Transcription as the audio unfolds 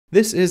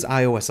This is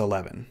iOS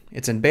 11.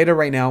 It's in beta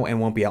right now and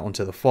won't be out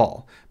until the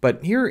fall,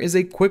 but here is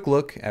a quick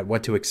look at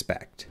what to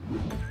expect.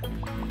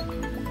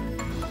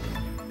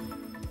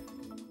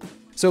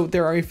 So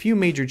there are a few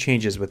major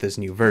changes with this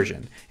new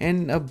version,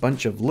 and a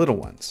bunch of little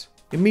ones.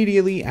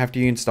 Immediately after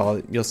you install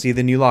it, you'll see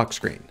the new lock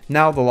screen.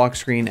 Now the lock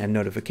screen and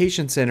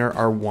notification center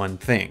are one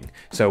thing.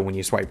 So when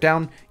you swipe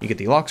down, you get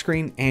the lock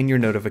screen and your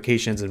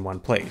notifications in one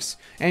place.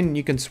 And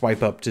you can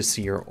swipe up to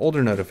see your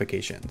older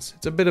notifications.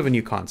 It's a bit of a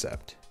new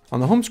concept. On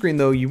the home screen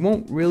though, you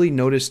won't really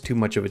notice too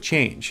much of a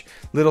change.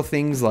 Little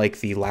things like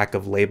the lack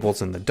of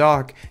labels in the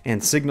dock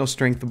and signal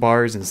strength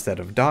bars instead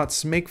of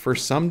dots make for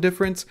some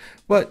difference,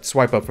 but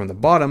swipe up from the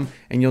bottom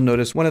and you'll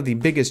notice one of the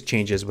biggest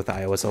changes with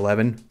iOS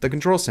 11, the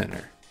control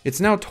center. It's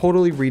now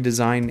totally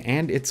redesigned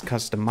and it's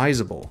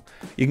customizable.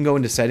 You can go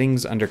into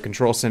settings under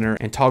Control Center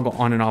and toggle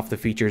on and off the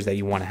features that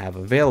you want to have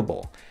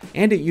available.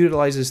 And it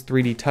utilizes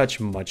 3D touch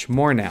much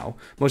more now.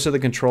 Most of the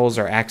controls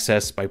are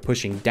accessed by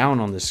pushing down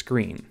on the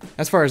screen.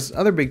 As far as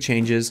other big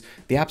changes,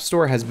 the App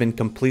Store has been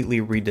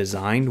completely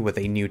redesigned with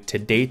a new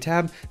Today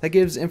tab that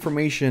gives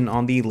information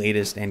on the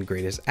latest and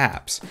greatest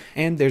apps.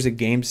 And there's a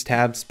Games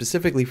tab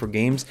specifically for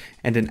games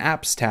and an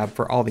Apps tab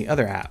for all the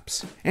other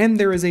apps. And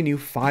there is a new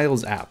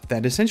Files app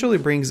that essentially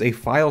brings a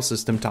file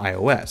system to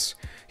iOS.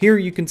 Here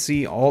you can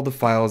see all the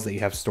files that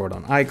you have stored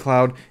on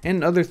iCloud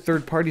and other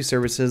third-party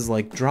services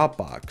like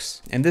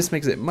Dropbox. And this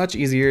makes it much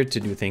easier to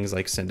do things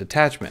like send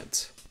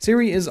attachments.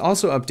 Siri is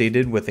also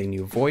updated with a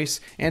new voice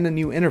and a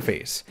new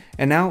interface,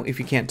 and now if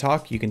you can't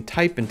talk, you can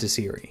type into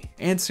Siri.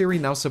 And Siri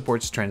now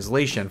supports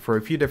translation for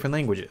a few different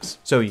languages,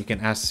 so you can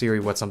ask Siri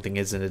what something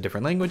is in a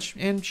different language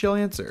and she'll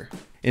answer.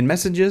 In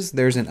Messages,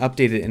 there's an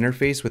updated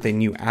interface with a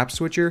new app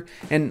switcher,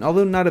 and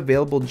although not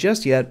available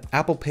just yet,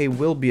 Apple Pay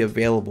will be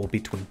available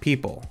between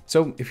people.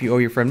 So if you owe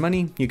your friend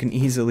money, you can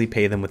easily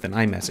pay them with an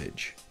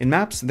iMessage. In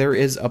Maps, there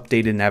is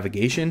updated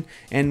navigation,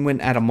 and when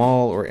at a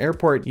mall or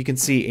airport, you can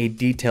see a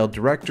detailed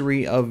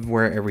directory of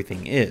where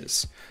everything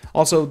is.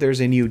 Also, there's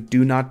a new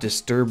Do Not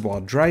Disturb While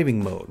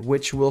Driving mode,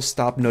 which will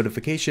stop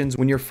notifications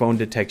when your phone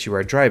detects you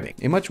are driving,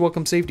 a much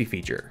welcome safety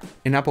feature.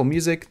 In Apple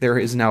Music, there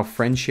is now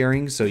friend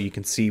sharing so you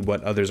can see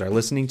what others are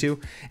listening to,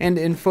 and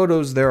in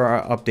Photos, there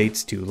are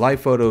updates to live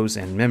photos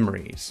and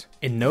memories.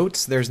 In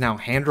Notes, there's now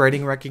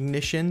handwriting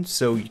recognition,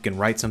 so you can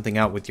write something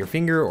out with your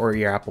finger or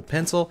your Apple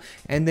Pencil,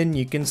 and then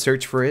you can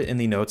search for it in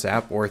the Notes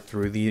app or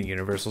through the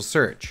universal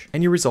search,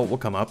 and your result will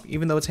come up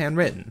even though it's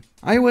handwritten.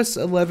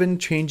 iOS 11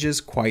 changes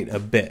quite a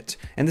bit,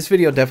 and this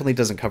video definitely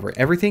doesn't cover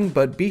everything,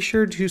 but be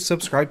sure to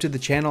subscribe to the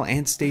channel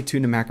and stay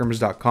tuned to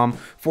MacRumors.com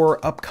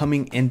for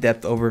upcoming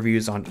in-depth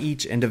overviews on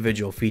each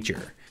individual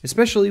feature.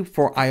 Especially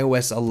for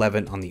iOS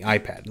 11 on the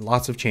iPad,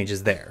 lots of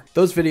changes there.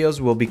 Those videos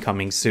will be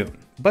coming soon.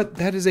 But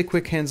that is a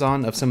quick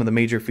hands-on of some of the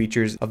major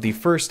features of the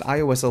first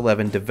iOS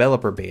 11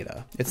 developer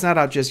beta. It's not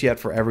out just yet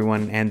for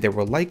everyone, and there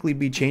will likely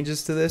be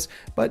changes to this,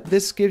 but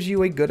this gives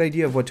you a good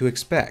idea of what to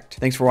expect.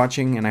 Thanks for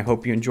watching, and I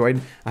hope you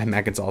enjoyed. I'm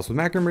Mac Gonzalez with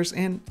MacRumors,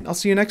 and I'll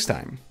see you next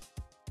time.